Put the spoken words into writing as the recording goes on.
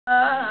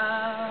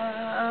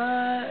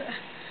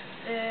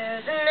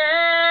There's an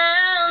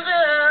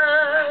answer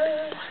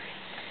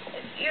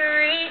if you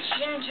reach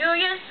into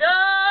your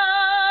soul,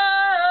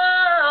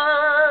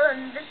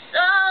 and the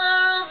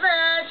sorrow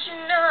that you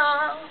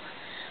know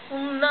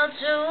will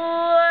melt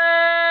away.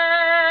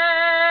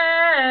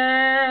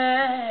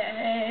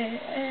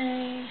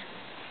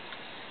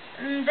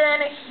 And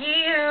then a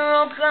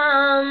hero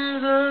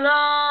comes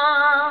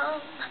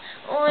along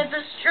with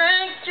the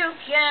strength to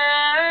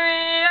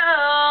carry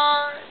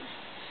on,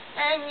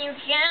 and you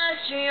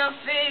cast your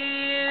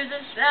fears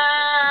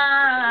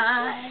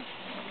aside,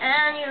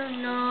 and you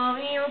know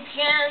you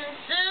can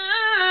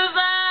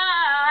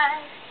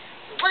survive.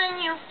 When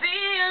you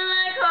feel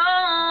like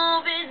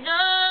hope is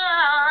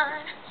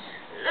gone,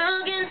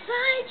 look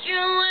inside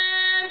you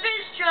and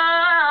be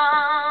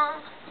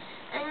strong,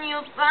 and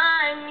you'll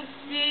finally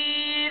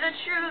see the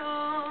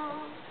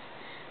truth,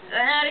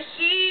 that a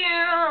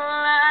hero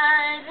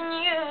lies in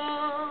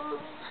you.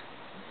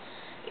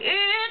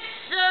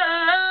 It's a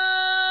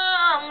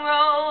long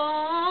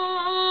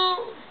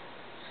road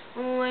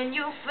when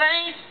you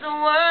face the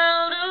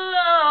world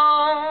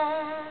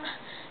alone.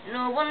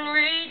 No one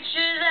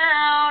reaches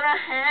out a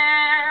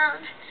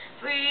hand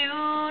for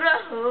you to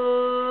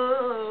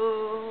hold.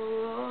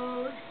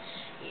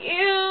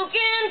 You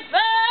can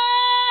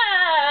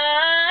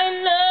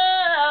find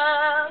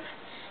love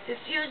if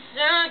you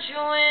search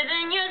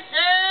within yourself,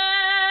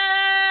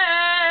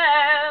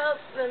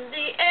 and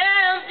the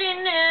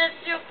emptiness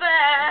you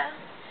felt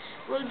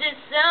will disappear.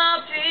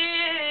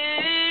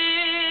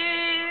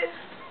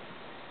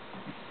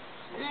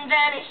 And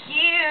then a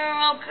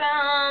hero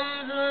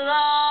comes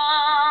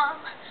along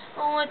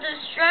with the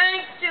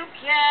strength to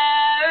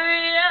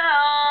carry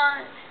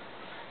on,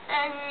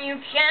 and you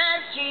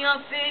cast your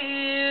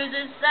fears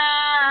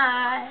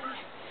aside,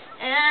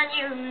 and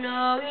you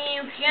know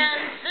you can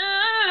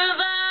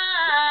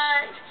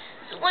survive.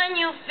 So when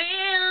you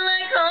feel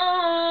like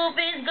hope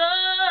is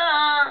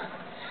gone,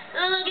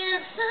 look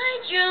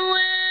inside you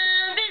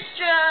and be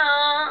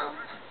strong,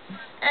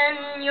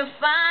 and you'll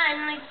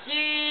finally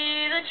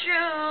see the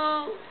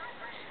truth,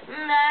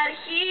 that a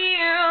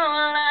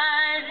hero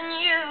lies in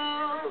you.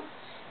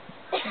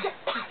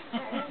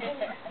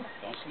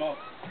 Don't smoke.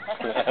 I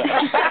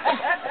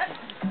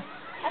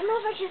don't know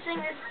if I should sing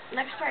this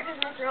next part because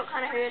my throat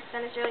kind of hurts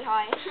and it's really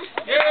high.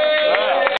 Yeah!